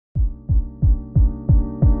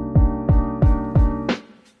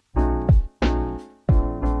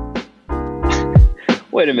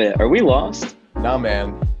Wait a minute, are we lost? Nah,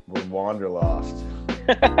 man, we're Wanderlost.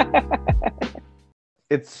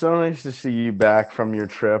 It's so nice to see you back from your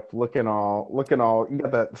trip, looking all. You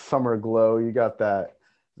got that summer glow. You got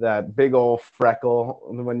that big old freckle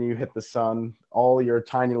when you hit the sun. All your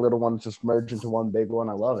tiny little ones just merge into one big one.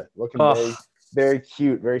 I love it. Looking very, very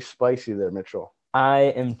cute, very spicy there, Mitchell. I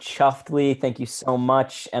am chuffed, Lee. Thank you so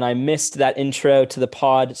much. And I missed that intro to the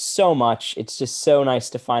pod so much. It's just so nice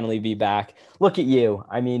to finally be back. Look at you.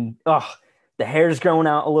 I mean, the hair's growing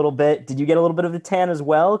out a little bit. Did you get a little bit of a tan as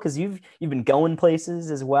well? Because you've been going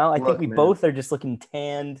places as well. I think we both are just looking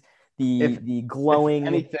tanned. The glowing.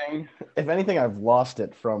 If anything, I've lost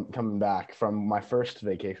it from coming back from my first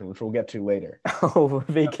vacation, which we'll get to later. Oh,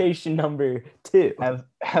 vacation number 2.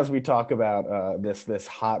 As we talk about this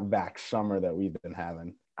hot Vax summer that we've been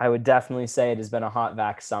having. I would definitely say it has been a hot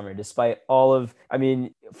Vax summer, despite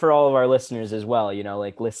for all of our listeners as well,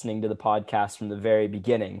 like listening to the podcast from the very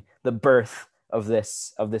beginning, the birth of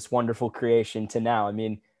this wonderful creation to now. I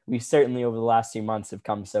mean, we certainly over the last few months have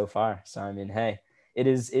come so far. So, I mean, hey,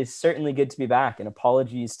 it's certainly good to be back, and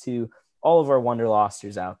apologies to all of our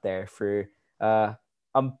Wanderlosters out there for a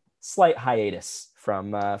slight hiatus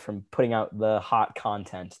from putting out the hot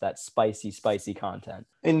content, that spicy content.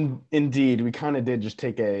 Indeed, we kind of did just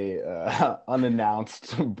take a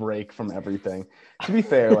unannounced break from everything. To be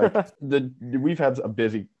fair, like we've had a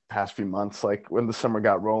busy past few months. Like when the summer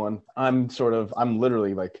got rolling, I'm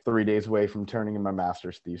literally like 3 days away from turning in my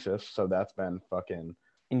master's thesis, so that's been fucking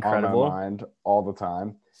incredible on my mind all the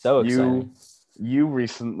time. So exciting. You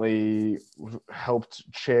recently helped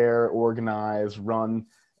chair, organize, run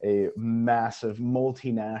a massive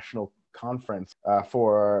multinational conference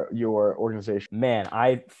for your organization. Man,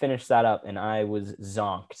 I finished that up and I was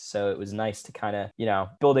zonked. So it was nice to kind of,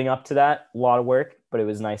 building up to that, a lot of work, but it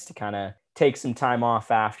was nice to kind of take some time off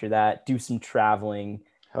after that, do some traveling.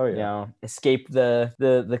 Oh yeah. Escape the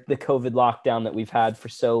COVID lockdown that we've had for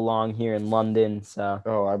so long here in London. So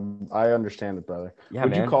I understand it, brother. Yeah,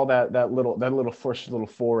 Would man. you call that little first little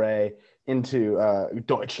foray into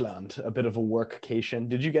Deutschland a bit of a workcation?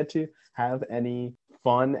 Did you get to have any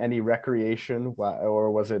fun, any recreation, or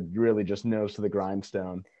was it really just nose to the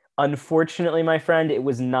grindstone? Unfortunately, my friend, it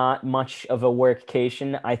was not much of a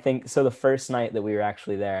workcation. I think so. The first night that we were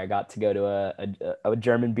actually there, I got to go to a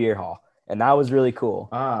German beer hall. And that was really cool.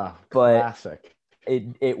 But classic.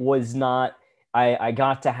 It was not. I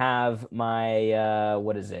got to have my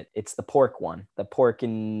what is it? It's the pork one. The pork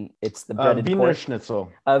and it's the breaded Wiener pork.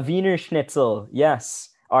 Schnitzel. Wiener Schnitzel. Yes.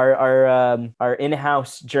 Our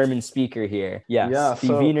in-house German speaker here. Yes. Yeah,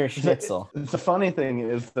 the Wiener Schnitzel. The funny thing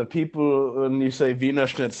is the people, when you say Wiener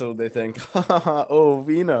Schnitzel, they think, oh,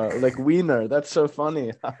 Wiener, like Wiener. That's so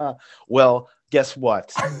funny. Well, guess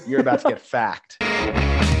what? You're about to get fact.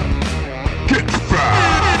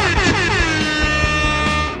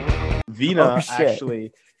 Wiener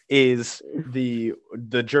actually is the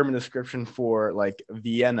German description for like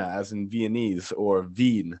Vienna, as in Viennese or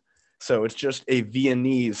Wien. So it's just a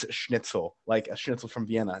Viennese schnitzel, like a schnitzel from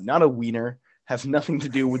Vienna, not a wiener. Has nothing to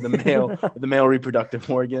do with the male reproductive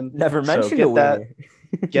organ. Never mentioned a wiener.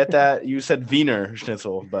 Get that? You said Wiener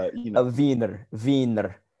schnitzel, but a Wiener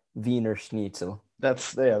Schnitzel.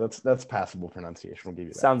 That's passable pronunciation. We'll give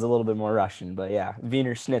you that. Sounds a little bit more Russian, but yeah,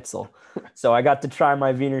 Wiener Schnitzel. So I got to try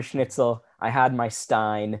my Wiener Schnitzel. I had my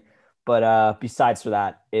Stein, but besides for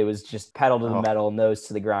that, it was just pedal to the metal, nose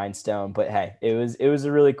to the grindstone. But hey, it was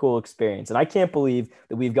a really cool experience, and I can't believe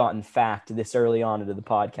that we've gotten fact this early on into the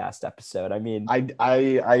podcast episode. I mean,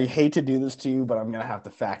 I hate to do this to you, but I'm gonna have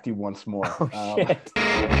to fact you once more. Oh shit!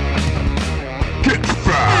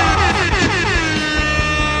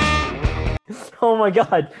 Oh my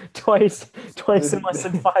God! Twice in less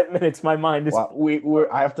than 5 minutes. My mind is. Well,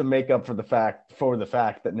 I have to make up for the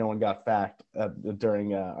fact that no one got fact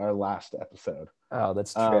during our last episode. Oh,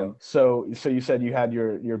 that's true. So you said you had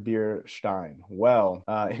your beer Stein. Well,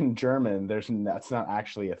 in German, that's not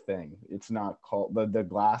actually a thing. It's not called the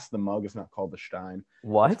glass. The mug is not called the Stein.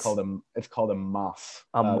 What? It's called a Maß.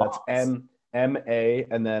 That's M-A,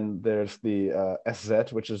 and then there's the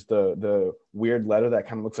SZ, which is the weird letter that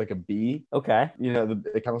kind of looks like a B. Okay. It kind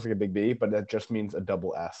of looks like a big B, but that just means a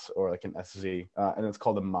double S or like an SZ, and it's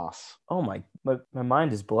called a Maß. Oh my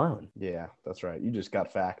mind is blown. Yeah, that's right. You just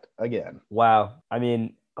got fact again. Wow. I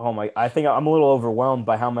mean, I think I'm a little overwhelmed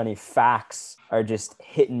by how many facts are just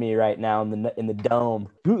hitting me right now in the dome.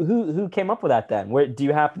 Who came up with that then? Where do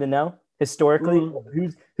you happen to know historically?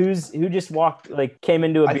 Who just came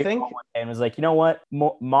into a beer hall one day and was like, you know what,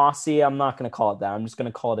 Mossy, I'm not going to call it that. I'm just going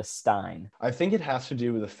to call it a Stein. I think it has to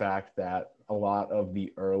do with the fact that a lot of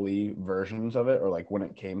the early versions of it, or like when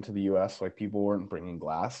it came to the US, like people weren't bringing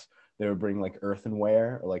glass. They would bring like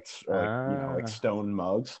earthenware or like stone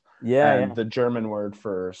mugs. And the German word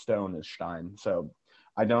for stone is Stein. So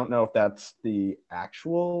I don't know if that's the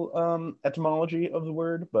actual etymology of the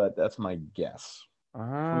word, but that's my guess. Oh,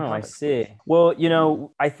 I see. Well, you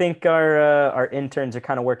know, I think our interns are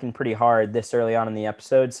kind of working pretty hard this early on in the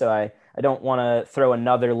episode, so I don't want to throw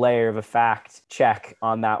another layer of a fact check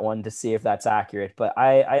on that one to see if that's accurate, but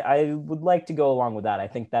I would like to go along with that. I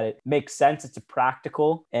think that it makes sense. It's a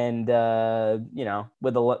practical, and you know,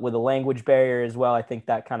 with a language barrier as well, I think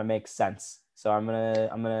that kind of makes sense. So I'm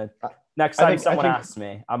gonna next time someone asks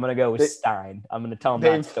me, I'm gonna go with Stein. I'm gonna tell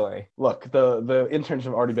them that story. Look, the interns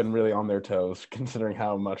have already been really on their toes, considering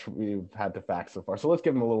how much we've had to fact so far. So let's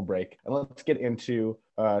give them a little break and let's get into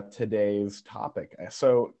today's topic.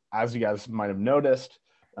 So as you guys might have noticed,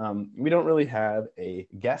 we don't really have a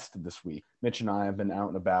guest this week. Mitch and I have been out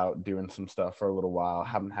and about doing some stuff for a little while,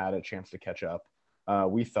 haven't had a chance to catch up.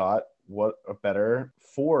 We thought, what a better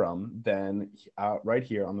forum than right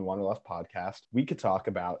here on the Wanderlust podcast. We could talk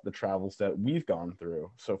about the travels that we've gone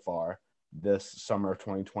through so far this summer of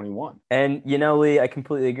 2021. And, you know, Lee, I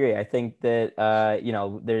completely agree. I think that, you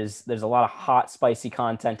know, there's a lot of hot, spicy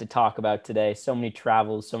content to talk about today. So many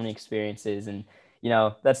travels, so many experiences. And, you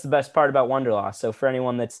know, that's the best part about Wanderlost. So for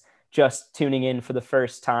anyone that's just tuning in for the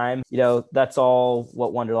first time, you know, that's all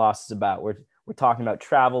what Wanderlost is about. We're talking about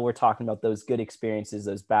travel. We're talking about those good experiences,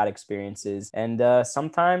 those bad experiences. And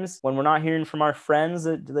sometimes when we're not hearing from our friends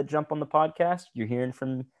that jump on the podcast, you're hearing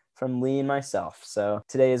from Lee and myself. So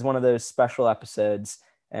today is one of those special episodes.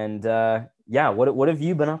 And yeah, what have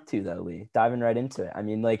you been up to though, Lee? Diving right into it. I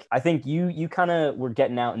mean, like, I think you kind of were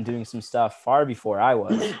getting out and doing some stuff far before I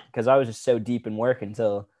was, because I was just so deep in work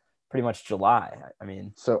until pretty much July. I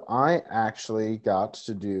mean, so I actually got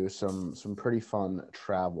to do some pretty fun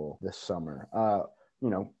travel this summer. You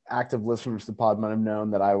know, active listeners to the pod might have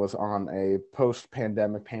known that I was on a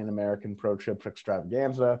post-pandemic Pan-American pro trip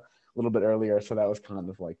extravaganza a little bit earlier. So that was kind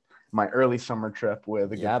of like my early summer trip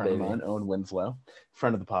with a good friend of mine, Owen Winslow,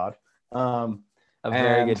 friend of the pod.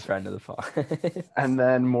 Very good friend of the pod. And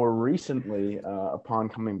then more recently, upon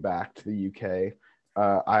coming back to the UK,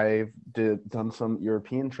 I've done some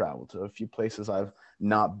European travel to a few places I've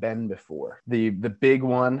not been before. The big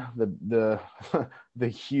one, the the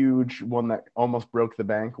huge one that almost broke the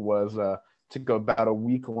bank was to go about a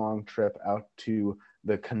week-long trip out to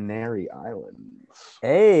the Canary Islands.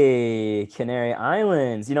 Hey, Canary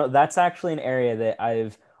Islands. You know, that's actually an area that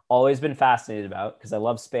I've always been fascinated about because I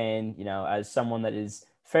love Spain, you know, as someone that is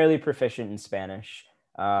fairly proficient in Spanish.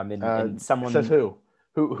 And someone says who?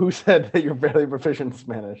 Who said that you're fairly proficient in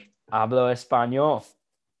Spanish? Hablo español.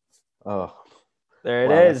 Oh, there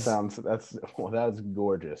it is. That is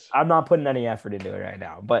gorgeous. I'm not putting any effort into it right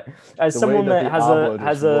now, but as someone that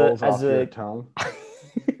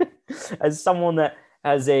as someone that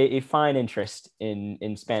has a fine interest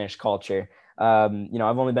in Spanish culture, you know,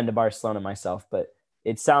 I've only been to Barcelona myself, but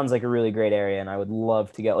it sounds like a really great area, and I would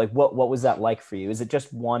love to get like what was that like for you? Is it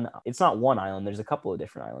just one? It's not one island. There's a couple of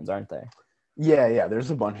different islands, aren't there? Yeah,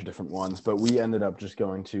 there's a bunch of different ones, but we ended up just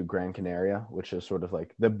going to Gran Canaria, which is sort of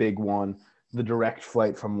like the big one, the direct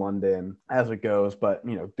flight from London as it goes. But,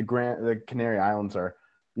 you know, the Canary Islands are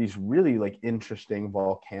these really like interesting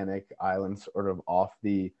volcanic islands sort of off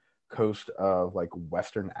the coast of like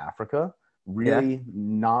Western Africa, really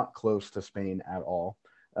not close to Spain at all.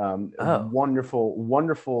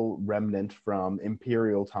 Wonderful remnant from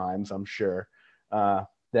imperial times, I'm sure.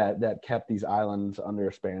 That kept these islands under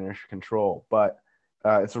Spanish control. But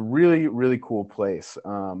it's a really, really cool place.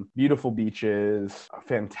 Beautiful beaches,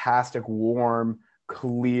 fantastic, warm,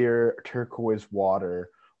 clear, turquoise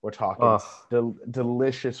water. We're talking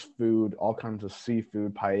delicious food, all kinds of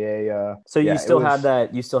seafood, paella. So you still had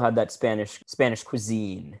that Spanish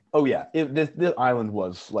cuisine. Oh yeah, this island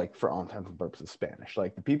was like, for all intents and purposes, Spanish.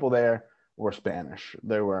 Like the people there were Spanish.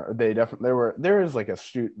 There is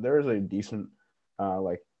a decent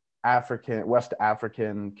like West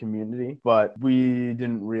African community, but we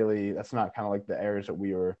didn't really, that's not kind of like the areas that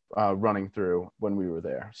we were running through when we were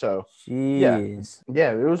there. So jeez.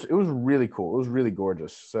 Yeah, it was really cool. It was really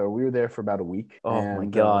gorgeous. So we were there for about a week. Oh my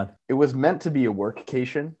God. It was meant to be a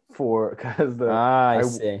workcation because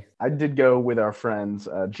I did go with our friends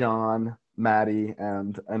John, Maddie,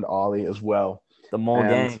 and Ollie as well. The Mole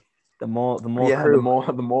gang. The mole Yeah, crew.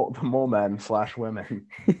 the mole men / women.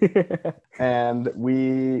 And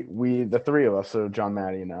we the three of us, so John,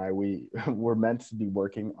 Maddie, and I, we were meant to be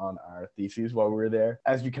working on our theses while we were there.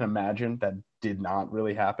 As you can imagine, that did not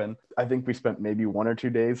really happen. I think we spent maybe 1 or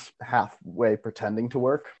 2 days halfway pretending to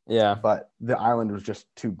work. Yeah. But the island was just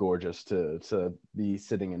too gorgeous to be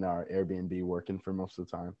sitting in our Airbnb working for most of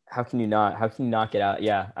the time. How can you not get out?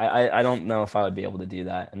 Yeah, I don't know if I would be able to do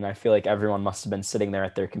that. And I feel like everyone must have been sitting there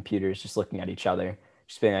at their computers just looking at each other,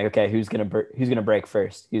 just being like, okay, who's gonna break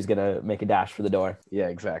first? Who's gonna make a dash for the door? Yeah,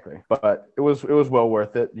 exactly. But it was well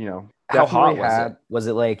worth it, you know. How hot was it? Was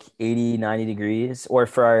it like 80, 90 degrees? Or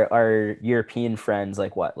for our European friends,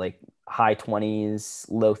 like what? Like high 20s,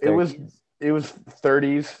 low 30s? It was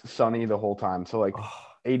 30s, sunny the whole time. So like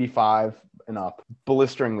 85 and up,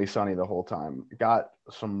 blisteringly sunny the whole time. Got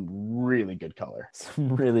some really good color.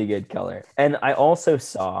 Some really good color. And I also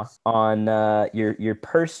saw on your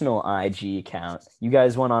personal IG account, you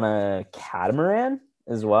guys went on a catamaran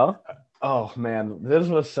as well. Oh man, this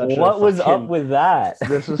was such what was up with that?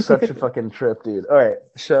 This was such a fucking trip, dude. All right,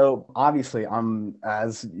 so obviously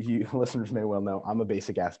as you listeners may well know, I'm a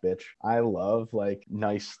basic ass bitch. I love like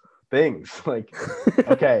nice things. Like,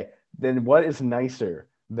 okay, then what is nicer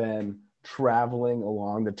than traveling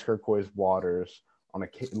along the turquoise waters on a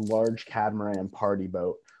large catamaran party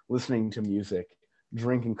boat, listening to music,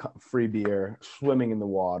 drinking free beer, swimming in the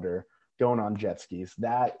water, going on jet skis?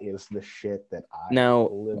 That is the shit that I now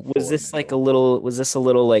live was for, this man. like was this a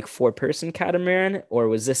little like 4-person catamaran, or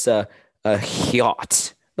was this a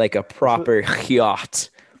yacht, like a proper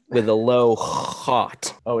yacht with a low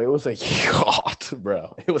yacht? Oh, it was a yacht,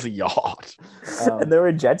 bro. It was a yacht. And there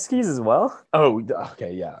were jet skis as well. Oh,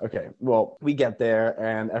 okay, yeah, okay. Well, we get there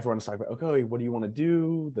and everyone's talking about, okay, what do you want to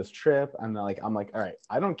do this trip? I'm like, all right,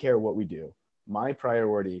 I don't care what we do. My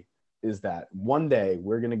priority is that one day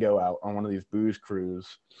we're gonna go out on one of these booze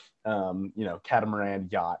cruise, catamaran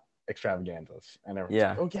yacht extravaganzas, and everyone's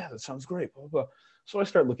like, oh yeah, that sounds great. Blah, blah, blah. So I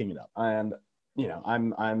start looking it up, and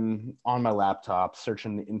I'm on my laptop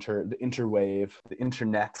searching the interwave, the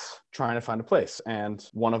internet, trying to find a place. And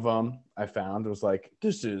one of them I found was like,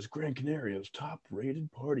 this is Gran Canaria's top-rated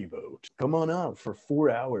party boat. Come on out for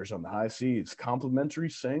 4 hours on the high seas. Complimentary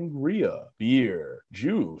sangria, beer,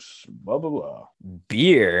 juice, blah blah blah.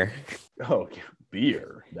 Beer. Oh,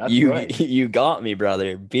 beer. That's right. You got me,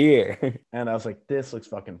 brother. Beer. And I was like, this looks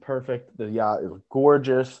fucking perfect. The yacht is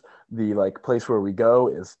gorgeous. The like place where we go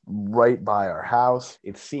is right by our house.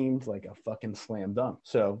 It seemed like a fucking slam dunk.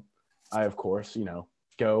 So I, of course,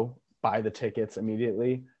 go buy the tickets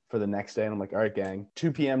immediately for the next day. And I'm like, all right, gang,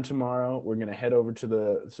 2 p.m. tomorrow, we're going to head over to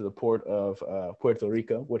the port of Puerto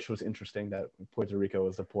Rico, which was interesting that Puerto Rico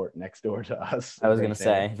was the port next door to us. I was going to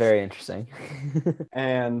say, very interesting.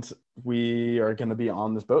 And we are going to be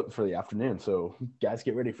on this boat for the afternoon. So guys,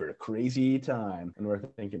 get ready for a crazy time. And we're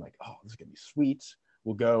thinking like, oh, this is going to be sweet.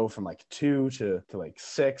 We'll go from like 2 to like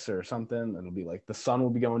 6 or something. It'll be like the sun will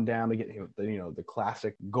be going down to get the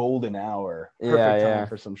classic golden hour, perfect time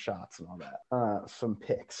for some shots and all that. Some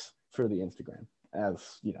pics for the Instagram,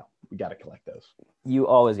 as we got to collect those. You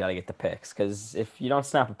always got to get the pics, because if you don't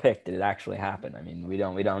snap a pic, did it actually happen? I mean, we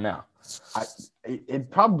don't know. It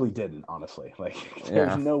probably didn't, honestly. Like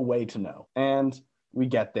there's no way to know. And we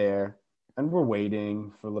get there and we're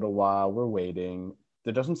waiting for a little while. We're waiting.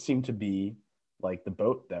 There doesn't seem to be like the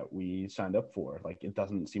boat that we signed up for, like it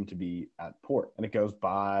doesn't seem to be at port, and it goes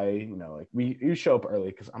by, like you show up early,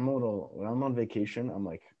 because when I'm on vacation, I'm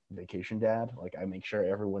like vacation dad. Like I make sure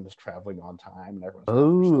everyone is traveling on time and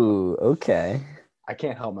everyone's okay. I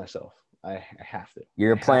can't help myself. I have to.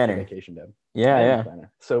 You're a planner. Vacation dad. Yeah.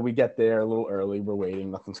 So we get there a little early. We're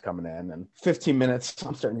waiting. Nothing's coming in. And 15 minutes,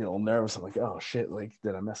 I'm starting to get a little nervous. I'm like, oh shit! Like,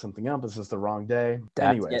 did I mess something up? Is this the wrong day?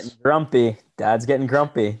 Dad's getting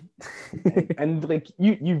grumpy. and like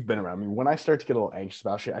you've been around me. When I start to get a little anxious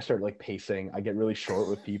about shit, I start like pacing. I get really short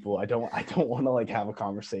with people. I don't want to like have a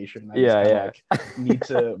conversation. I just like, need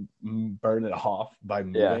to burn it off by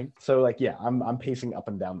moving. Yeah. So like, I'm pacing up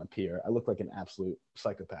and down the pier. I look like an absolute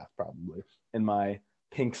psychopath, probably, in my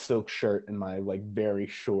pink silk shirt and my like very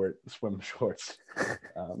short swim shorts.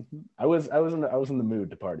 I was in the mood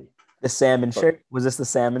to party. The salmon shirt? Was this the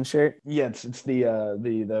salmon shirt? Yeah, it's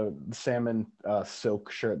the salmon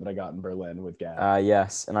silk shirt that I got in Berlin with Gab.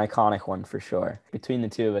 Yes, an iconic one for sure. Between the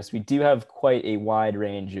two of us, we do have quite a wide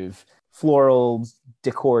range of floral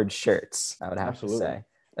decored shirts, I would have to say.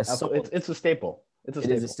 It's a staple. It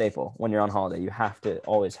is a staple. When you're on holiday, you have to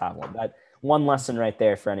always have one. That one lesson right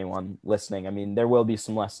there for anyone listening. I mean, there will be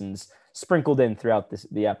some lessons sprinkled in throughout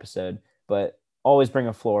the episode, but always bring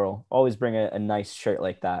a floral. Always bring a nice shirt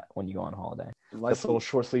like that when you go on holiday. Nice little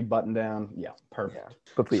short sleeve button down. Yeah, perfect. Yeah.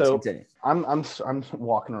 But please So continue. I'm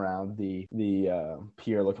walking around the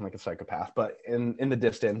pier looking like a psychopath, but in the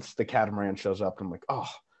distance, the catamaran shows up, and I'm like, oh,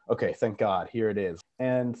 okay, thank God, here it is.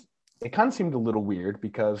 And it kind of seemed a little weird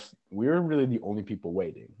because we were really the only people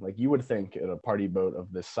waiting. Like you would think at a party boat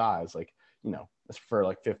of this size, like, you know, it's for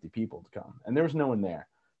like 50 people to come, and there was no one there.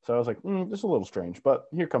 So I was like, this is a little strange, but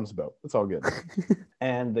here comes the boat. It's all good.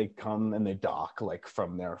 And they come and they dock like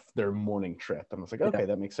from their morning trip. And I was like, okay,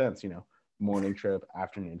 that makes sense. You know, morning trip,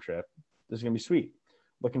 afternoon trip. This is going to be sweet.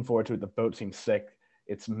 Looking forward to it. The boat seems sick.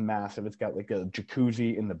 It's massive. It's got like a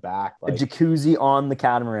jacuzzi in the back. Like, a jacuzzi on the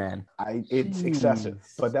catamaran. It's excessive,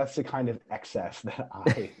 but that's the kind of excess that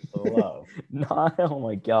I love. Oh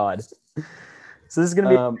my God. So this is going to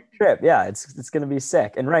be a great trip. Yeah, it's going to be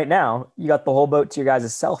sick. And right now, you got the whole boat to your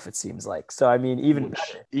guys' self, it seems like. So, I mean,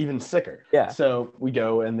 even sicker. Yeah. So we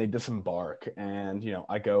go and they disembark, and, you know,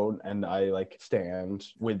 I go and I like stand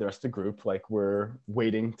with the rest of the group like we're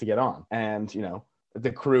waiting to get on. And, you know,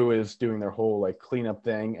 the crew is doing their whole like cleanup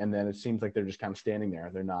thing, and then it seems like they're just kind of standing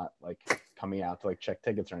there. They're not like coming out to like check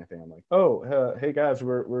tickets or anything. I'm like, oh, hey guys,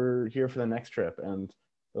 we're here for the next trip. And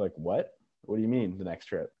they're like, what do you mean the next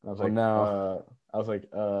trip? And I was like, no.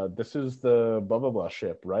 This is the blah blah blah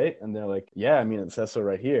ship, right? And they're like, yeah, I mean, it says so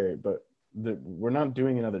right here, but we're not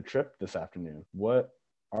doing another trip this afternoon. What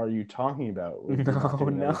are you talking about?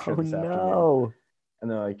 No. And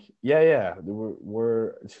they're like, yeah,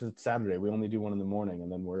 it's Saturday. We only do one in the morning,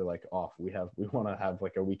 and then we're like off. We want to have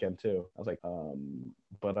like a weekend too. I was like,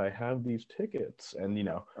 but I have these tickets, and you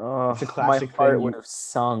know, it's a classic my heart thing. would have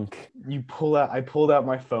sunk. I pulled out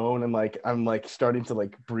my phone, and like I'm like starting to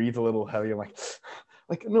like breathe a little heavy. I'm like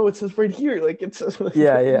no, it says right here. Like it says. Like,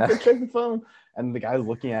 yeah. Check the phone. And the guy's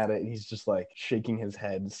looking at it, and he's just like shaking his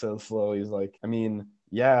head so slowly. He's like, I mean,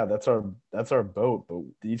 yeah, that's our boat, but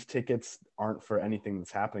these tickets aren't for anything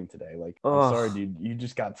that's happening today. Like, I'm sorry, dude, you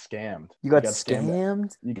just got scammed. You got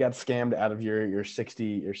scammed? You got scammed out of your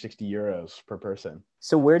 60 euros per person.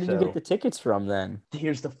 So where did you get the tickets from then?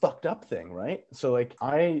 Here's the fucked up thing, right? So like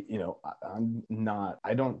I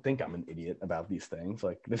don't think I'm an idiot about these things.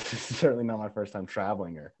 Like this is certainly not my first time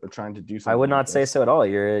traveling or trying to do something. I would not say so at all.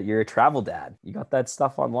 You're a travel dad. You got that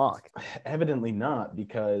stuff on lock. Evidently not,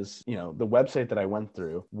 because you know the website that I went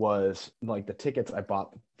through was like the tickets I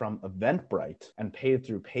bought from Eventbrite and paid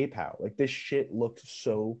through PayPal. Like this shit looked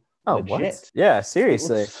so legit. What? Yeah,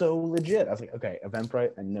 seriously. It looked so legit. I was like, okay,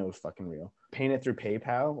 Eventbrite, I know it's fucking real. Paying it through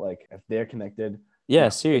PayPal, like if they're connected. Yeah,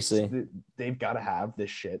 seriously. They've got to have this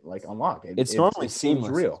shit like unlocked. It's normally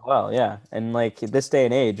seamless real. As well, yeah. And like this day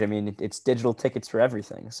and age, I mean, it's digital tickets for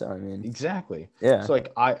everything. So I mean, exactly. Yeah. So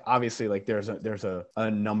like I obviously like there's a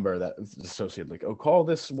number that is associated, like, oh, call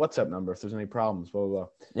this WhatsApp number if there's any problems, blah blah blah.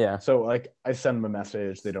 Yeah. So like I send them a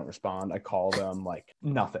message, they don't respond. I call them, like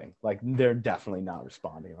nothing. Like they're definitely not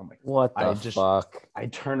responding. I'm like, what the fuck? I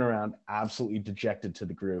turn around absolutely dejected to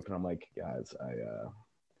the group, and I'm like, guys, I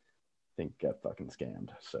think got fucking scammed,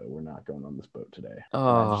 so we're not going on this boat today.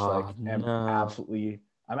 I'm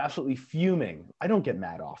absolutely fuming. I don't get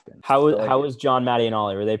mad often. How was John, Maddie, and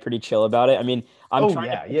Ollie? Were they pretty chill about it? I mean, I'm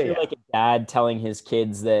trying to picture like a dad telling his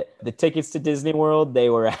kids that the tickets to Disney World, they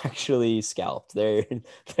were actually scalped. They're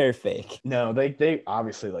fake. No, they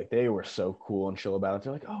obviously like they were so cool and chill about it.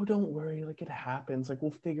 They're like, oh, don't worry, like it happens. Like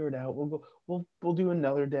we'll figure it out. We'll do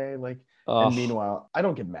another day. Like. And meanwhile, I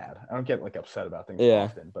don't get mad. I don't get like upset about things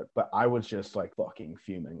often, but I was just like fucking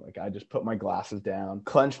fuming. Like I just put my glasses down,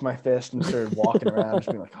 clenched my fist, and started walking around, just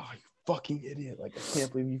being like, "Oh, you fucking idiot! Like I can't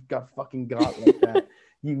believe you've got fucking got like that,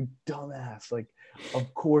 you dumbass! Like,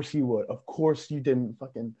 of course you would. Of course you didn't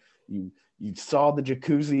fucking you saw the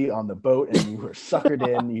jacuzzi on the boat and you were suckered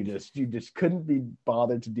in. You just couldn't be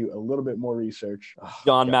bothered to do a little bit more research."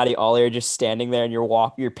 John, Maddie, Ollie are just standing there, and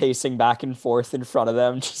you're pacing back and forth in front of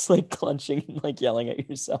them, just like clenching and like yelling at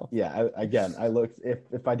yourself. Yeah, I looked.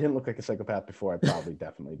 If I didn't look like a psychopath before, I probably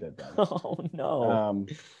definitely did that. Oh no.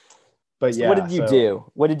 But so yeah. What did you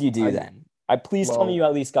do? What did you do then? Please tell me you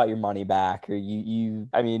at least got your money back, or you.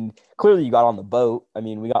 I mean, clearly you got on the boat. I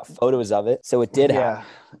mean, we got photos of it, so it did happen.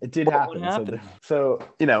 Yeah, it did happen. What happened? So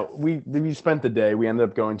you know, we spent the day. We ended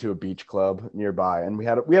up going to a beach club nearby, and we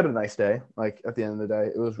had a nice day. Like at the end of the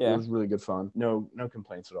day, it was really good fun. No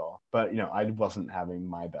complaints at all. But you know, I wasn't having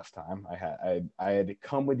my best time. I had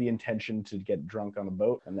come with the intention to get drunk on a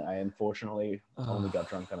boat, and I unfortunately only got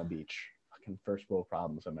drunk on a beach. Fucking first world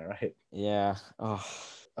problems, am I right? Yeah.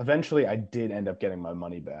 Eventually I did end up getting my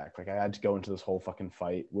money back. Like I had to go into this whole fucking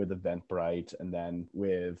fight with Eventbrite and then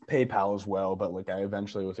with PayPal as well. But like I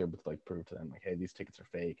eventually was able to like prove to them like, hey, these tickets are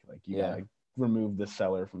fake. Like you gotta remove the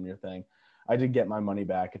seller from your thing. I did get my money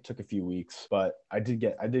back. It took a few weeks, but I did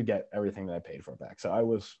get everything that I paid for back. So I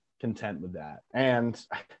was content with that. And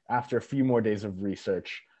after a few more days of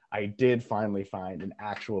research, I did finally find an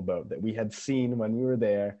actual boat that we had seen when we were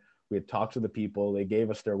there. We had talked to the people. They gave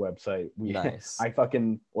us their website. Nice. I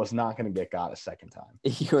fucking was not going to get got a second time.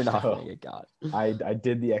 You were not going to get got. I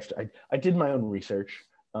did the extra. I did my own research,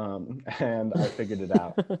 and I figured it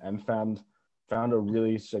out and found a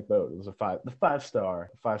really sick boat. It was the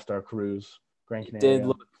five-star cruise, Gran Canaria. It did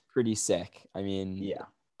look pretty sick. I mean, yeah,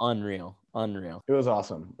 unreal. It was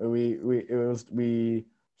awesome. We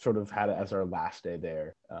sort of had it as our last day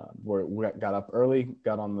there. We got up early,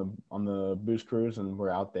 got on the booze cruise, and we're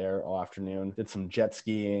out there all afternoon. Did some jet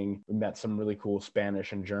skiing. We met some really cool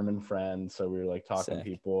Spanish and German friends. So we were like talking to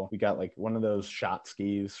people. We got like one of those shot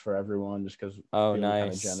skis for everyone just because they were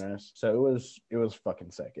kind of generous. So it was fucking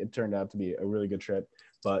sick. It turned out to be a really good trip.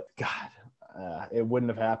 But God, it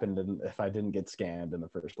wouldn't have happened if I didn't get scammed in the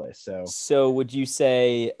first place. So would you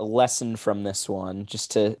say a lesson from this one?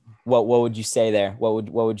 Just to what would you say there?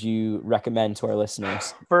 What would you recommend to our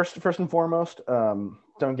listeners? First and foremost,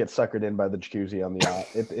 don't get suckered in by the jacuzzi on the yacht.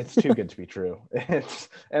 It's too good to be true. It's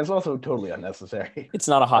also totally unnecessary. It's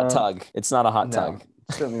not a hot tug. It's not a hot tug.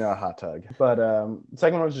 Certainly not a hot tug. But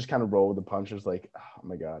second one was just kind of roll with the punches. Like, oh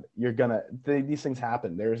my God, these things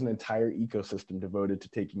happen. There's an entire ecosystem devoted to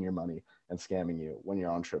taking your money and scamming you when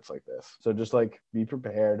you're on trips like this. So just like be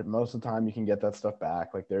prepared. Most of the time you can get that stuff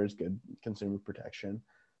back. Like there's good consumer protection.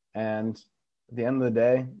 And at the end of the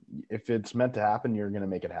day, if it's meant to happen, you're going to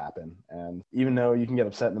make it happen. And even though you can get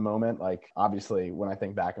upset in the moment, like obviously when I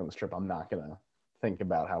think back on this trip, I'm not going to think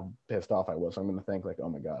about how pissed off I was. I'm going to think like, oh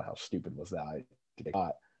my God, how stupid was that?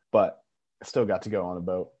 But I still got to go on a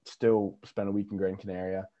boat, still spent a week in Gran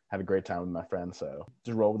Canaria, had a great time with my friends. So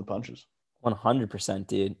just roll with the punches. 100%,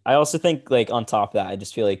 dude. I also think like on top of that, I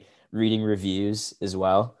just feel like reading reviews as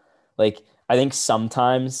well. Like I think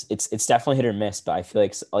sometimes it's definitely hit or miss, but I feel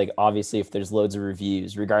like obviously if there's loads of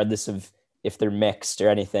reviews, regardless of if they're mixed or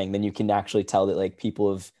anything, then you can actually tell that like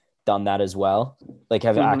people have done that as well. Like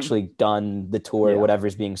have actually done the tour,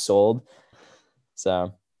 whatever's being sold.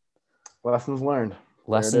 So lessons learned.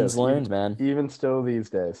 Lessons learned, man. Even still these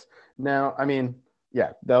days. Now, I mean,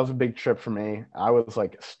 yeah, that was a big trip for me. I was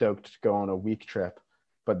like stoked to go on a week trip,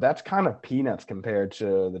 but that's kind of peanuts compared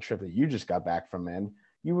to the trip that you just got back from, man.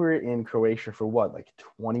 You were in Croatia for what, like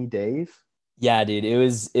 20 days? Yeah, dude,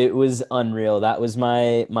 it was unreal. That was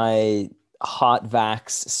my hot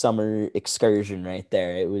Vax summer excursion right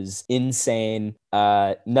there. It was insane.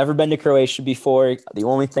 Never been to Croatia before. The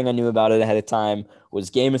only thing I knew about it ahead of time was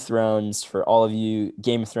Game of Thrones. For all of you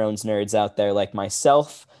Game of Thrones nerds out there like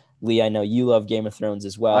myself, Lee, I know you love Game of Thrones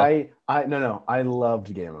as well. I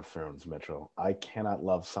loved Game of Thrones, Mitchell. I cannot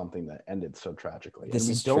love something that ended so tragically.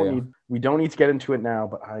 We don't need to get into it now,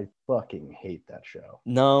 but I fucking hate that show.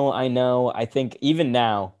 No, I know. I think even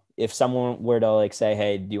now, if someone were to like say,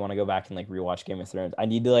 hey, do you want to go back and like rewatch Game of Thrones? I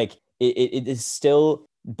need to like, it is still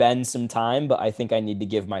been some time, but I think I need to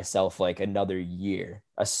give myself like another year,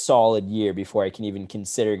 a solid year before I can even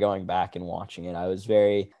consider going back and watching it.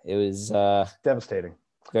 It was devastating.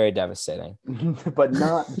 Very devastating. But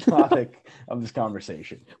not the topic of this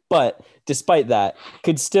conversation. But despite that,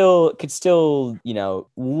 could still,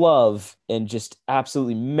 love and just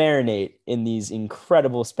absolutely marinate in these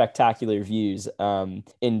incredible, spectacular views.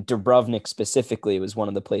 In Dubrovnik specifically was one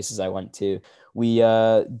of the places I went to.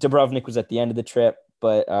 Dubrovnik was at the end of the trip,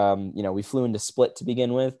 but we flew into Split to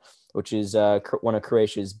begin with, which is one of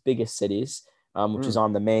Croatia's biggest cities. Which is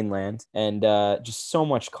on the mainland, and just so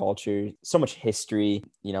much culture, so much history.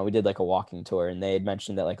 We did like a walking tour, and they had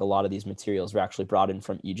mentioned that like a lot of these materials were actually brought in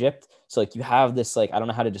from Egypt. So like you have this, like, I don't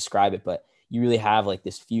know how to describe it, but you really have like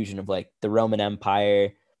this fusion of like the Roman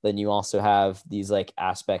Empire. Then you also have these like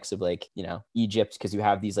aspects of like, Egypt, because you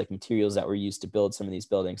have these like materials that were used to build some of these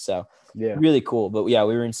buildings. So yeah, really cool. But yeah,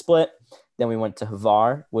 we were in Split. Then we went to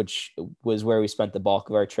Hvar, which was where we spent the bulk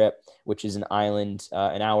of our trip, which is an island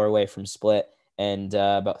an hour away from Split, and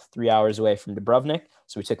about 3 hours away from Dubrovnik.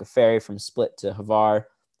 So we took a ferry from Split to Hvar,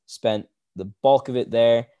 spent the bulk of it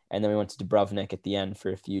there, and then we went to Dubrovnik at the end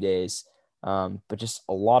for a few days. But just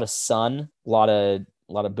a lot of sun, a lot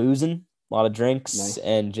of boozing, a lot of drinks, nice.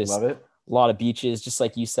 And just a lot of beaches. Just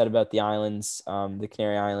like you said about the islands, the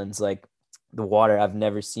Canary Islands, like the water. I've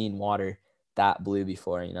never seen water that blue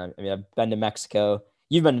before. I've been to Mexico.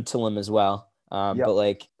 You've been to Tulum as well, but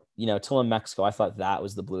like. Tulum, Mexico, I thought that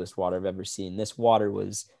was the bluest water I've ever seen. This water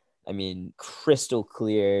was, crystal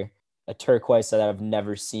clear, a turquoise that I've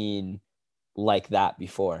never seen like that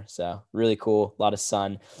before. So really cool. A lot of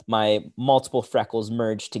sun. My multiple freckles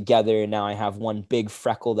merged together. Now I have one big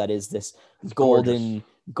freckle that is this It's golden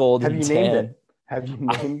gorgeous. Have you tan. named it? Have you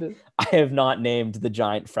named it? I have not named the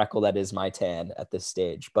giant freckle that is my tan at this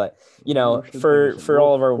stage, but you We know, should think of for some-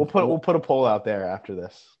 all of our we'll put a poll out there after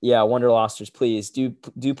this. yeah, Wanderlosters, please do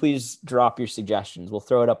please drop your suggestions. We'll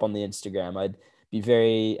throw it up on the Instagram. I'd be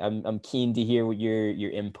very I'm keen to hear what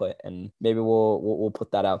your input, and maybe we'll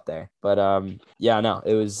put that out there. But yeah, no,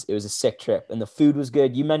 it was a sick trip, and the food was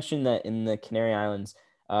good. You mentioned that in the Canary Islands,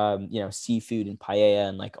 you know, seafood and paella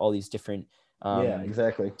and like all these different Yeah,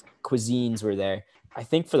 exactly. cuisines were there. I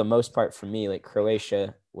think for the most part for me, like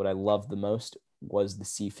Croatia, what I loved the most was the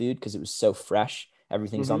seafood because it was so fresh.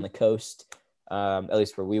 Everything's on the coast, at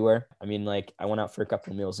least where we were. I mean, like I went out for a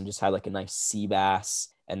couple of meals and just had like a nice sea bass,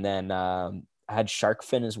 and then I had shark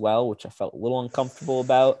fin as well, which I felt a little uncomfortable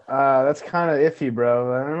about. That's kind of iffy,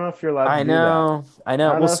 bro. I don't know if you're allowed to do that. I I know. don't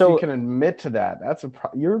Well, know if so you can admit to that.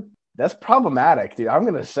 That's problematic, dude. I'm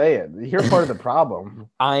gonna say it. You're part of the problem.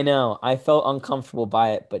 I know I felt uncomfortable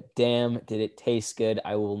by it, but damn, did it taste good.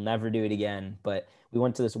 I will never do it again. But we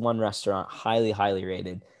went to this one restaurant, highly, highly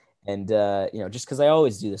rated. And you know, just because I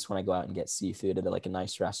always do this when I go out and get seafood at like a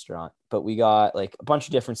nice restaurant. But we got like a bunch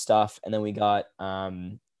of different stuff, and then we got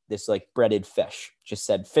this like breaded fish. Just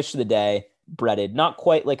said fish of the day, breaded. Not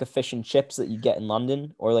quite like a fish and chips that you get in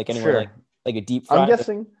London or like anywhere Sure. like a deep I'm fry.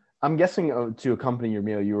 guessing to accompany your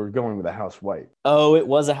meal, you were going with a house white. Oh, it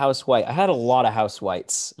was a house white. I had a lot of house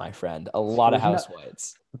whites, my friend. A lot of There's house no-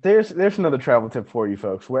 whites. There's another travel tip for you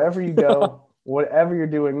folks. Wherever you go, whatever you're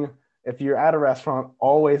doing, if you're at a restaurant,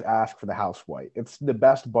 always ask for the house white. It's the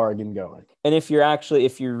best bargain going. And if you're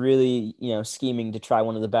really, you know, scheming to try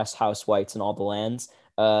one of the best house whites in all the lands,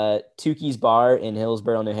 Tukey's Bar in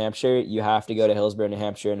Hillsborough, New Hampshire, you have to go to Hillsborough, New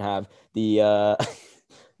Hampshire and have the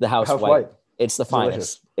the house white. It's the finest.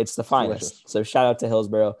 Delicious. It's the finest. Delicious. So shout out to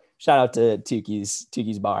Hillsborough. Shout out to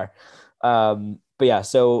Tukey's Bar. But yeah,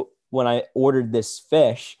 so when I ordered this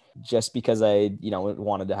fish, just because I, you know,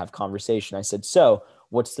 wanted to have conversation, I said, "So,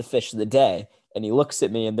 what's the fish of the day?" And he looks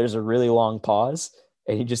at me, and there's a really long pause,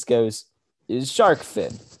 and he just goes, "Is shark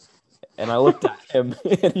fin?" And I looked at him,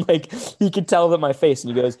 and like he could tell that my face,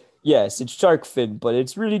 and he goes, "Yes, it's shark fin, but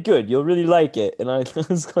it's really good. You'll really like it." And I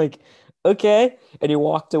was like, "Okay." And he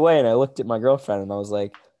walked away, and I looked at my girlfriend, and I was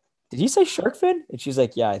like, "Did he say shark fin?" And she's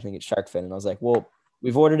like, "Yeah, I think it's shark fin." And I was like, "Well,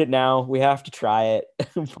 we've ordered it now. We have to try it."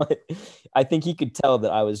 But I think he could tell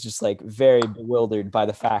that I was just like very bewildered by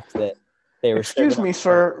the fact that they were. Excuse me,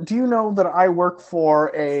 sir. Do you know that I work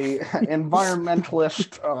for a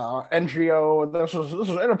environmentalist NGO? This is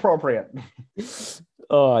inappropriate.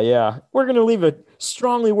 Oh yeah, we're gonna leave a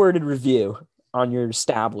strongly worded review on your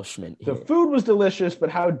establishment here. The food was delicious, but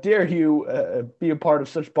how dare you be a part of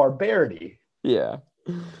such barbarity? Yeah.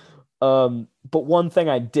 But one thing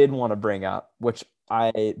I did want to bring up, which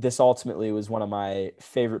this ultimately was one of my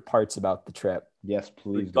favorite parts about the trip. Yes,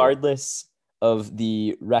 please. Regardless of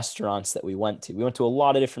the restaurants that we went to a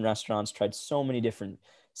lot of different restaurants, tried so many different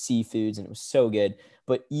seafoods, and it was so good.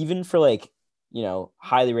 But even for like, you know,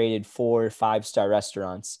 highly rated 4 or 5-star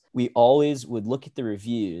restaurants, we always would look at the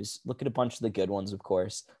reviews, look at a bunch of the good ones, of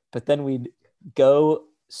course, but then we'd go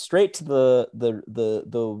straight to the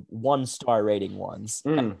 1-star rating ones.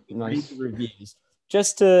 Nice. Read the reviews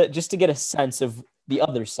just to get a sense of the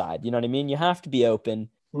other side. You know what I mean? You have to be open.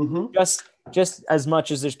 Mm-hmm. Just as much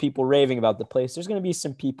as there's people raving about the place, there's going to be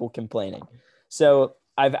some people complaining. So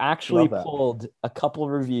I've actually pulled a couple of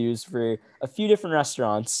reviews for a few different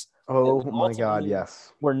restaurants. Oh my God,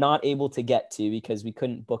 yes. We're not able to get to because we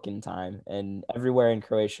couldn't book in time. And everywhere in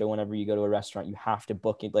Croatia, whenever you go to a restaurant, you have to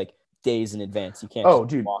book it like days in advance. You can't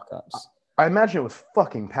just walk-ups. I imagine it was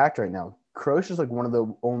fucking packed right now. Croatia is like one of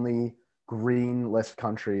the only green list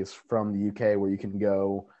countries from the UK where you can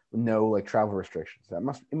go with no like travel restrictions. It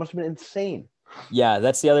must have been insane. Yeah,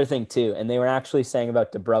 that's the other thing too. And they were actually saying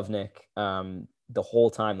about Dubrovnik the whole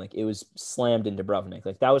time, like it was slammed in Dubrovnik.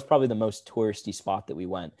 Like that was probably the most touristy spot that we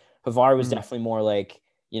went. Hvar was definitely more like,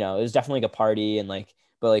 you know, it was definitely like a party and like,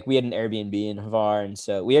 but like we had an Airbnb in Hvar, and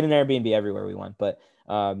so we had an Airbnb everywhere we went. But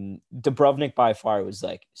Dubrovnik by far was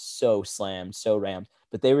like so slammed, so rammed.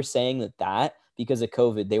 But they were saying that because of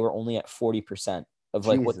COVID, they were only at 40% of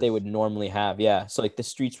like what they would normally have. Yeah. So like the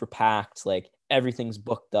streets were packed, like everything's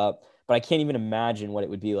booked up. But I can't even imagine what it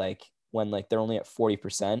would be like when like they're only at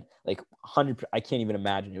 40%, like 100. I can't even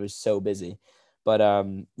imagine. It was so busy. But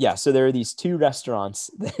yeah, so there are these 2 restaurants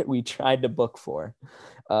that we tried to book for.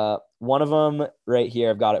 One of them right here,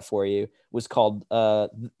 I've got it for you, was called,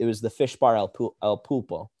 it was the Fish Bar El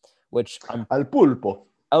Pulpo, which Al Pulpo.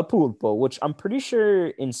 El pulpo, which I'm pretty sure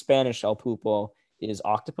in Spanish el pulpo is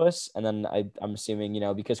octopus, and then I'm assuming,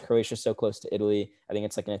 because Croatia's so close to Italy, I think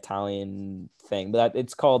it's like an Italian thing, but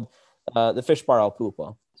it's called the fish bar El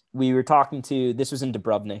Pulpo. We were talking to, this was in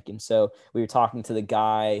Dubrovnik, and so we were talking to the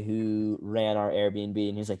guy who ran our Airbnb,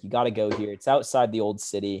 and he's like, you got to go here. It's outside the old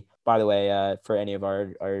city. By the way, for any of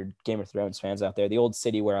our Game of Thrones fans out there, the old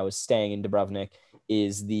city where I was staying in Dubrovnik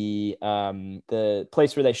is the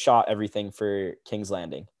place where they shot everything for King's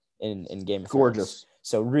Landing in Game of Thrones. Gorgeous.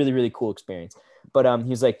 So really, really cool experience. But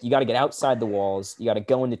he's like, you got to get outside the walls. You got to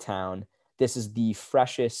go into town. This is the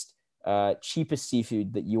freshest, cheapest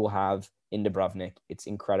seafood that you will have in Dubrovnik. It's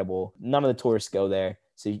incredible. None of the tourists go there,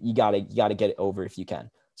 so you gotta get it over if you can.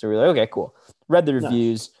 So we're like, okay, cool. Read the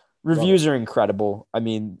reviews. Nice. Reviews are incredible. I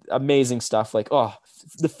mean, amazing stuff. Like, oh,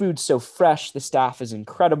 the food's so fresh. The staff is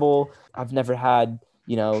incredible. I've never had,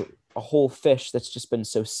 a whole fish that's just been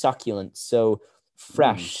so succulent, so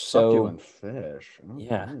fresh, succulent fish.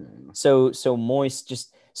 Yeah, so moist.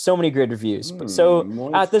 Just so many great reviews. But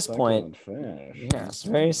so at this point, fish. Yeah, it's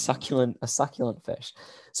very a succulent fish.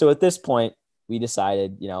 So at this point, we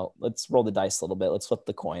decided, let's roll the dice a little bit. Let's flip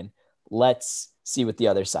the coin. Let's see what the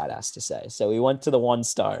other side has to say. So we went to the 1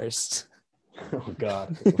 stars. Oh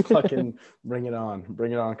God, fucking bring it on.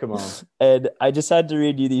 Come on. And I just had to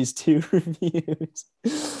read you these 2 reviews.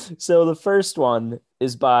 So the first one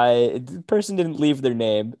is by, the person didn't leave their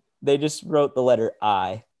name. They just wrote the letter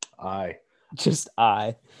I. Just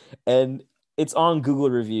I. And it's on Google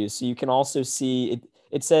reviews. So you can also see it.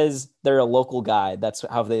 It says they're a local guide. That's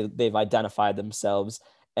how they've identified themselves.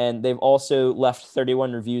 And they've also left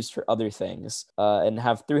 31 reviews for other things and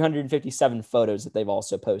have 357 photos that they've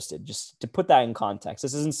also posted. Just to put that in context,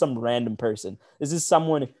 this isn't some random person. This is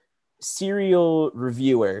someone, serial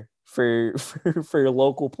reviewer for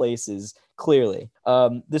local places, clearly.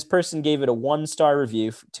 This person gave it a 1-star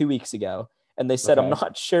review 2 weeks ago. And they said, okay.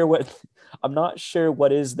 I'm not sure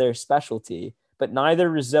what is their specialty, but neither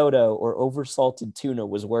risotto or oversalted tuna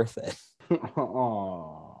was worth it.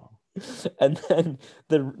 And then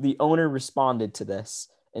the owner responded to this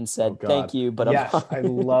and said, thank you, but yes, I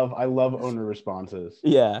love owner responses.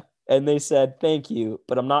 Yeah. And they said, thank you,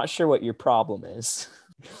 but I'm not sure what your problem is.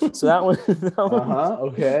 So that one,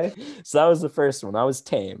 okay. So that was the first one. That was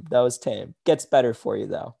tame. Gets better for you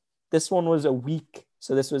though. This one was a week.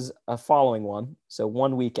 So this was a following one. So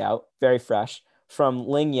 1 week out, very fresh, from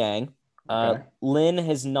Ling Yang. Okay. Lynn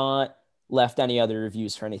has not left any other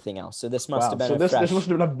reviews for anything else. So this must have been this must have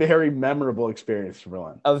been a very memorable experience for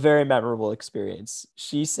Lynn. A very memorable experience.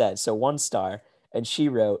 She said, so 1 star, and she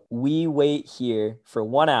wrote, we wait here for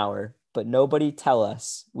 1 hour, but nobody tell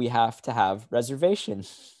us we have to have reservation.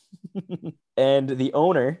 And the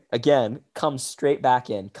owner, again, comes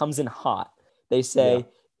in hot. They say,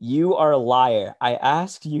 you are a liar. I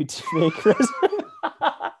asked you to make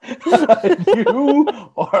You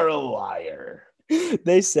are a liar.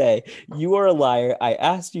 They say, you are a liar. I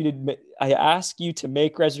asked you to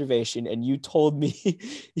make reservation, and you told me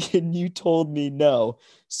no.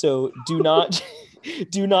 So do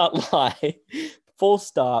not lie. Full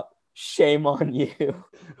stop. Shame on you.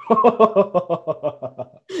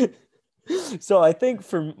 So I think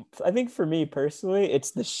for me personally,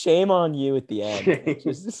 it's the shame on you at the end.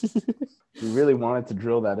 You really wanted to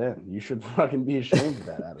drill that in. You should fucking be ashamed of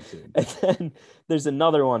that attitude. And then there's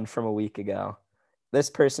another one from a week ago. This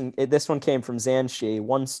one came from Zanshi,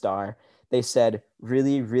 1 star. They said,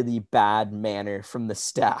 really, really bad manner from the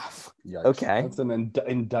staff. Yikes. Okay. That's an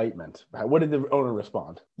indictment. What did the owner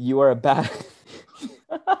respond? You are a bad...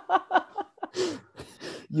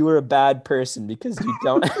 You are a bad person because you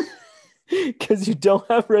don't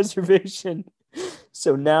have reservation.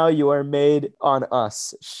 So now you are made on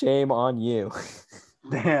us. Shame on you.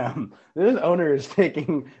 Damn. This owner is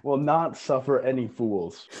will not suffer any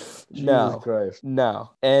fools. Jesus Christ.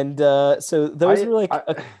 No. And so those were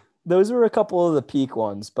those were a couple of the peak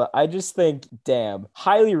ones, but I just think, damn,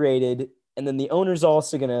 highly rated. And then the owner's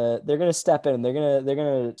also they're gonna step in and they're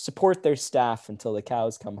gonna support their staff until the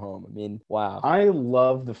cows come home. I mean, wow. I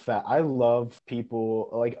love people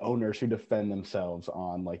like owners who defend themselves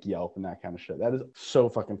on like Yelp and that kind of shit. That is so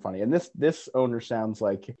fucking funny. And this owner sounds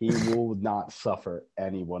like he will not suffer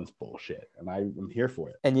anyone's bullshit. And I'm here for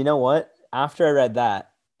it. And you know what? After I read that,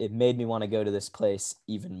 it made me want to go to this place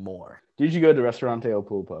even more. Did you go to Restaurante El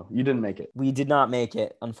Pulpo? You didn't make it. We did not make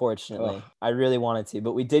it, unfortunately. Ugh. I really wanted to,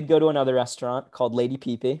 but we did go to another restaurant called Lady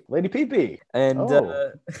Pee-Pee. Lady Pee-Pee. And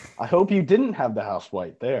I hope you didn't have the house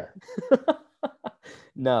white there.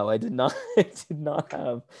 No, I did not. I did not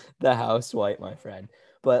have the house white, my friend.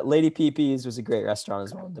 But Lady Pee-Pee's was a great restaurant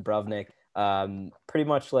as well in Dubrovnik. Pretty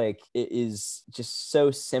much like it is just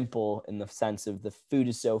so simple in the sense of the food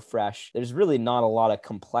is so fresh. There's really not a lot of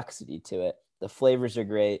complexity to it. The flavors are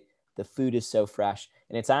great. The food is so fresh,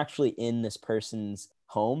 and it's actually in this person's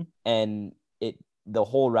home, and the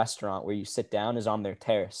whole restaurant where you sit down is on their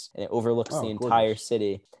terrace, and it overlooks the entire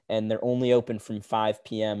city, and they're only open from 5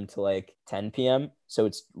 p.m. to like 10 p.m. So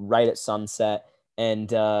it's right at sunset, and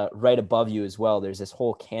right above you as well, there's this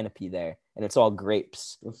whole canopy there, and it's all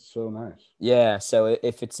grapes. That's so nice. Yeah, so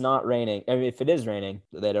if it's not raining, I mean, if it is raining,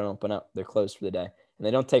 they don't open up. They're closed for the day, and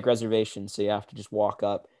they don't take reservations, so you have to just walk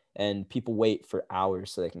up, and people wait for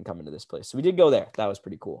hours so they can come into this place. So we did go there. That was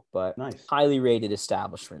pretty cool, but nice. Highly rated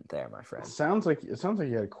establishment there, my friend. It sounds like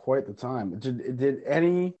you had quite the time.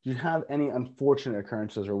 Did you have any unfortunate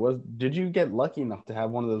occurrences, or did you get lucky enough to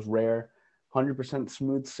have one of those rare 100%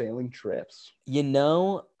 smooth sailing trips?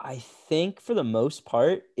 I think for the most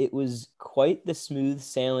part, it was quite the smooth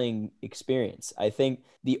sailing experience. I think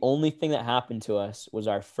the only thing that happened to us was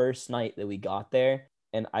our first night that we got there.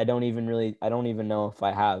 And I don't even know if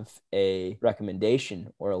I have a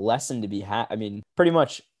recommendation or a lesson to be had. I mean, pretty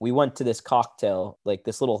much we went to this cocktail, like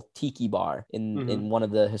this little tiki bar in one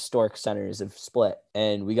of the historic centers of Split.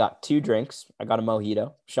 And we got 2 drinks. I got a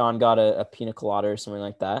mojito. Sean got a pina colada or something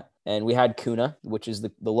like that. And we had kuna, which is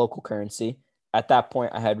the local currency. At that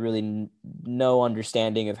point, I had really no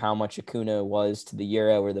understanding of how much a kuna was to the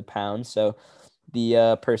euro or the pound. So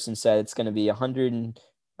the person said it's going to be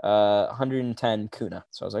 110 kuna.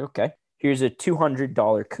 So I was like, okay, here's a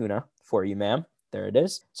 $200 kuna for you, ma'am. There it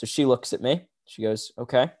is. So she looks at me. She goes,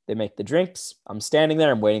 okay. They make the drinks. I'm standing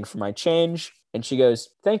there. I'm waiting for my change. And she goes,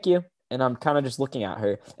 thank you. And I'm kind of just looking at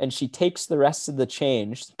her. And she takes the rest of the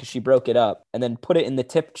change because she broke it up and then put it in the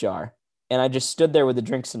tip jar. And I just stood there with the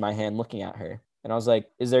drinks in my hand looking at her. And I was like,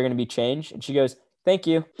 is there going to be change? And she goes, thank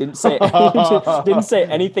you. Didn't say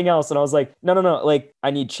anything else. And I was like, no. Like,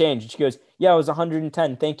 I need change. And she goes, yeah, it was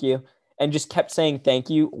 110. Thank you. And just kept saying thank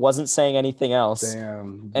you. Wasn't saying anything else.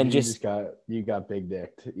 Damn. And you got big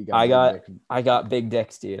dicked. I got big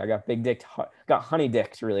dicks, dude. I got big dicked. Got honey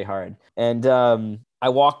dicked really hard. And I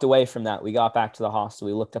walked away from that. We got back to the hostel.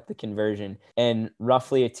 We looked up the conversion, and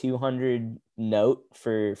roughly a 200 note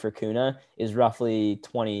for kuna is roughly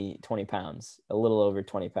 20 pounds, a little over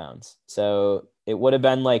 20 pounds. So it would have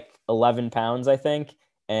been like 11 pounds, I think.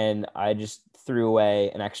 And I just threw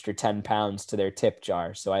away an extra 10 pounds to their tip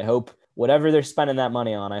jar. So I hope whatever they're spending that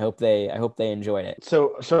money on, I hope they enjoyed it.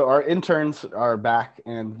 So our interns are back,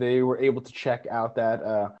 and they were able to check out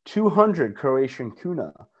that 200 Croatian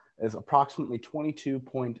kuna is approximately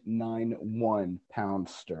 22.91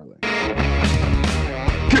 pounds sterling.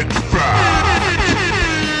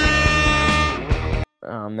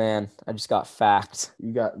 Oh man, I just got fact.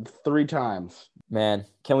 You got 3 times. Man,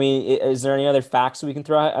 is there any other facts we can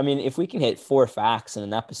throw out? I mean, if we can hit 4 facts in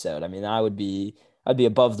an episode, I mean, I'd be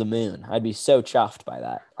above the moon. I'd be so chuffed by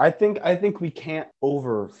that. I think we can't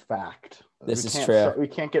over fact. This is true. We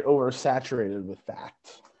can't get oversaturated with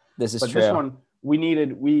facts. This is true. This one,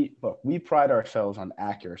 we pride ourselves on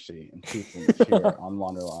accuracy and truthfulness here on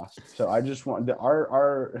Wanderlost. So I just want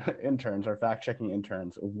our interns, our fact-checking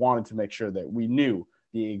interns, wanted to make sure that we knew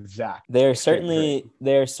the exact. They're certainly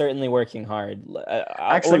working hard.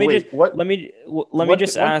 Actually, let me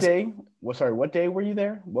just ask. What day were you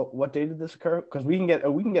there? What day did this occur? Because we can get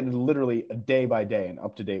literally a day by day an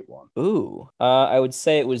up to date one. Ooh, I would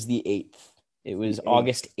say it was the 8th. It was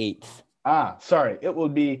August 8th. Sorry, it will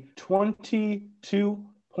be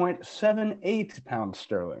 22.78 pounds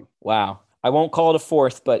sterling. Wow, I won't call it a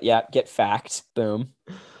 4th, but yeah, get fact. Boom.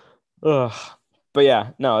 Ugh. But yeah,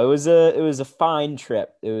 no, it was a fine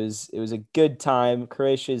trip. It was a good time.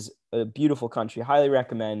 Croatia's a beautiful country. Highly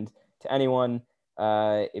recommend to anyone.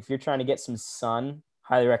 If you're trying to get some sun,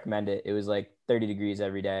 highly recommend it. It was like 30 degrees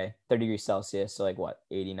every day, 30 degrees Celsius. So like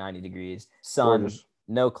 80, 90 degrees. Sun, gorgeous.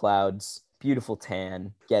 No clouds, beautiful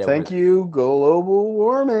tan. Thank you, global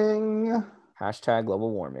warming. Hashtag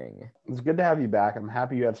global warming. It's good to have you back. I'm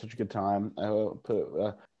happy you had such a good time. I hope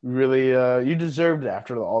really you deserved it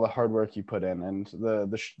after all the hard work you put in, and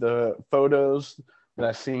the photos that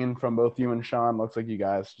I've seen from both you and Sean looks like you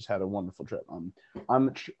guys just had a wonderful trip.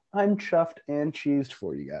 I'm chuffed and cheesed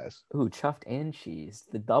for you guys. Ooh, chuffed and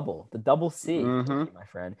cheesed. The double C, my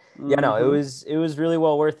friend. Yeah, no, it was really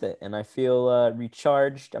well worth it, and I feel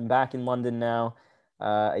recharged. I'm back in London now.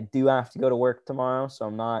 I do have to go to work tomorrow, so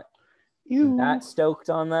I'm not that stoked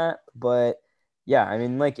on that, but yeah, I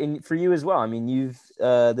mean, like, for you as well. I mean, you've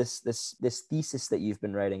this thesis that you've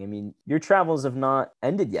been writing. I mean, your travels have not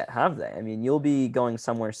ended yet, have they? I mean, you'll be going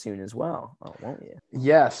somewhere soon as well, won't you?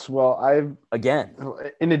 Yes. Well,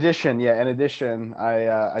 In addition,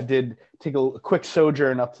 I did take a quick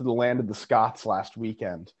sojourn up to the land of the Scots last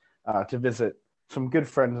weekend to visit some good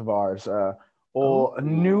friends of ours,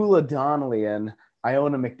 Nuala Donnelly and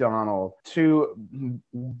Iona McDonald, two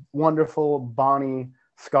wonderful, bonny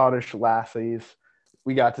Scottish lassies.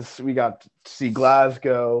 We got to see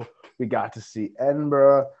Glasgow. We got to see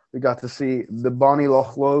Edinburgh. We got to see the bonny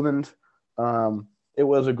Loch Lomond. It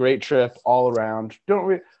was a great trip all around.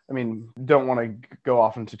 Don't want to go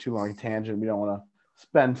off into too long a tangent. We don't want to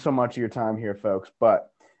spend so much of your time here, folks.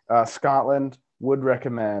 But Scotland, would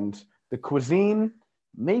recommend. The cuisine,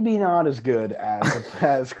 maybe not as good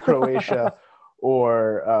as Croatia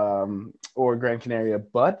or Gran Canaria,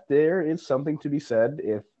 but there is something to be said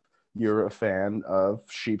if you're a fan of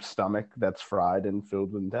sheep's stomach that's fried and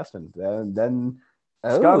filled with intestines. Then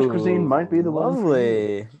Scottish cuisine might be the one for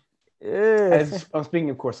you. As I'm speaking,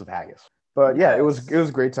 of course, of haggis. But yeah, it was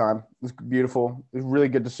a great time. It was beautiful. It was really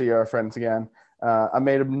good to see our friends again. I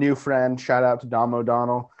made a new friend. Shout out to Dom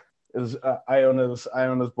O'Donnell. It was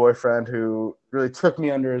Iona's boyfriend who really took me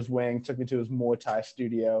under his wing, took me to his Muay Thai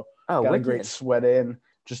studio. Got wicked. A great sweat in.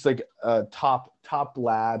 Just like a top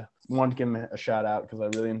lad. Want to give him a shout out because I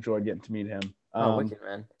really enjoyed getting to meet him. Wicked,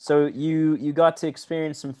 man. So you got to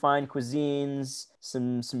experience some fine cuisines,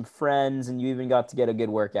 some friends, and you even got to get a good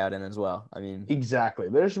workout in as well. I mean, exactly.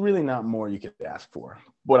 There's really not more you could ask for.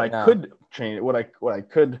 What I could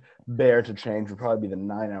bear to change would probably be the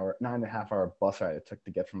 9.5 hour bus ride it took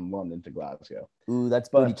to get from London to Glasgow. Ooh, that's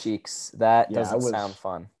booty cheeks. That doesn't sound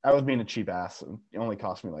fun. I was being a cheap ass. It only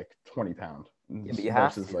cost me like £20. Yeah, but you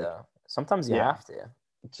have to, though. Sometimes you have to.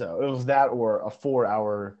 So it was that or a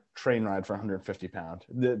 4-hour train ride for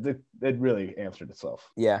 £150. It really answered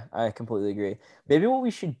itself. Yeah, I completely agree. Maybe what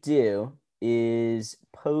we should do is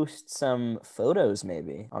post some photos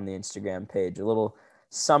maybe on the Instagram page, a little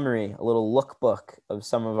summary, a little lookbook of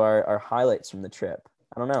some of our highlights from the trip.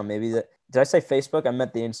 I don't know, maybe did I say Facebook? I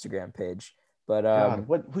meant the Instagram page. But God,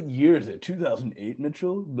 what year is it? 2008,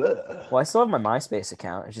 Mitchell? Blech. Well, I still have my MySpace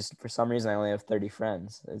account. It's just for some reason I only have 30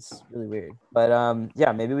 friends. It's really weird. But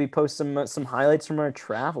maybe we post some highlights from our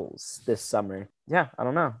travels this summer. Yeah, I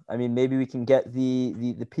don't know. I mean, maybe we can get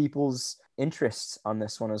the people's interests on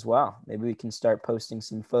this one as well. Maybe we can start posting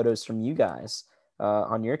some photos from you guys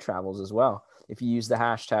on your travels as well. If you use the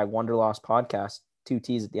hashtag Wanderlost Podcast, 2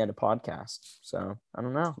 T's at the end of podcast. So I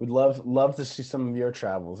don't know. We'd love to see some of your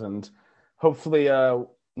travels, and hopefully,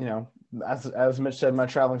 as Mitch said, my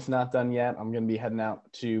traveling's not done yet. I'm going to be heading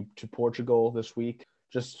out to Portugal this week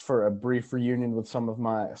just for a brief reunion with some of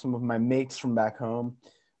my mates from back home.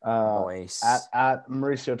 Nice. At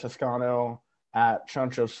Mauricio Toscano, at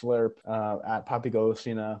Chancho Slurp, at Papi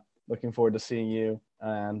Golosina. Looking forward to seeing you.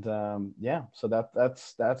 And so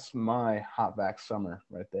that's my hot Vax summer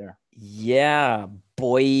right there. Yeah,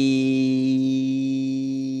 boy.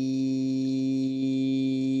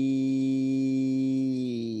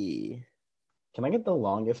 Can I get the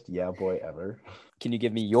longest yeah boy ever? Can you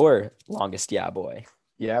give me your longest yeah boy?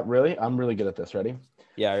 Yeah, really? I'm really good at this. Ready?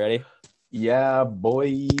 Yeah, ready? Yeah,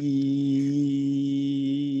 boy.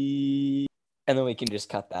 And then we can just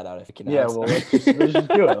cut that out if you can. Yeah, well, let's just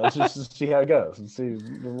do it. Let's just see how it goes. And see,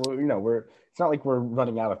 it's not like we're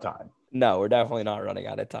running out of time. No, we're definitely not running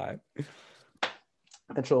out of time.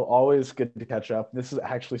 Mitchell, always good to catch up. This is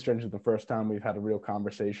actually strangely the first time we've had a real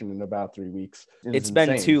conversation in about 3 weeks. It's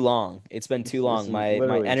been too long. My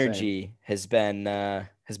energy has been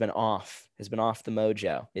off the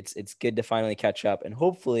mojo. It's good to finally catch up, and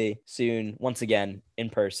hopefully soon, once again, in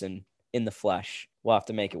person, in the flesh. We'll have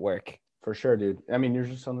to make it work. For sure, dude. I mean, you're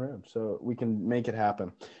just on the road, so we can make it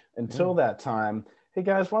happen. Until that time, hey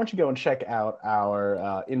guys, why don't you go and check out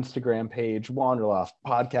our Instagram page, Wanderlost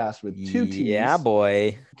Podcast with 2 T's. Yeah,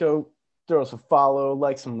 boy. Go throw us a follow,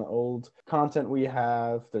 like some of the old content we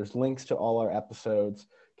have. There's links to all our episodes.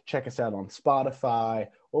 Check us out on Spotify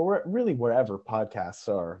or wherever podcasts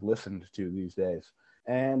are listened to these days.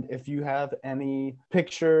 And if you have any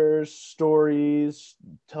pictures, stories,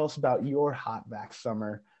 tell us about your hot Vax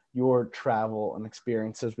summer, your travel and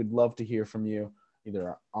experiences. We'd love to hear from you,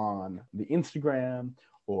 either on the Instagram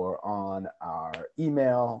or on our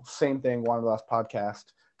email. Same thing, Wanderlost Podcast,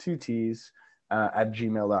 2 T's at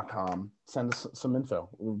gmail.com. Send us some info.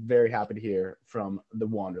 We're very happy to hear from the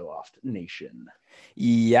Wanderlost Nation.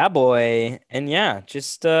 Yeah, boy. And yeah,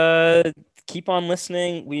 just keep on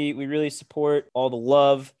listening. We really support all the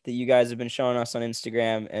love that you guys have been showing us on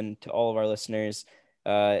Instagram, and to all of our listeners.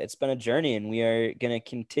 It's been a journey, and we are going to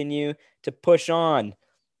continue to push on.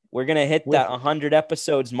 We're going to hit that 100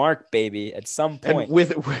 episodes mark, baby, at some point.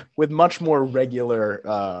 And with much more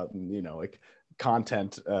regular,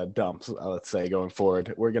 content dumps, let's say, going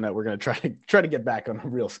forward. We're gonna try to get back on a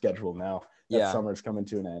real schedule now that summer's coming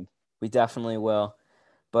to an end. We definitely will.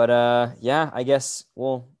 But I guess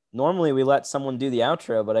normally we let someone do the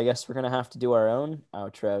outro, but I guess we're gonna have to do our own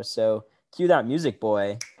outro. So cue that music,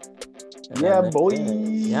 boy. Yeah, boy.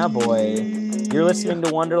 Yeah, boy. You're listening to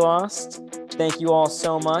Wanderlost. Thank you all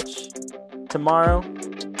so much. Tomorrow,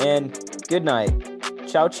 and good night.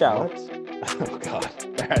 Ciao, ciao. What? Oh, God.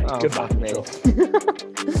 All right, goodbye, Mitchell.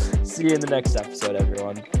 See you in the next episode,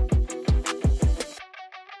 everyone.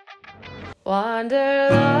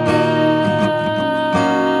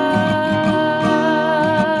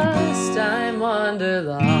 Wanderlost, I'm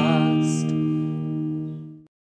wanderlost.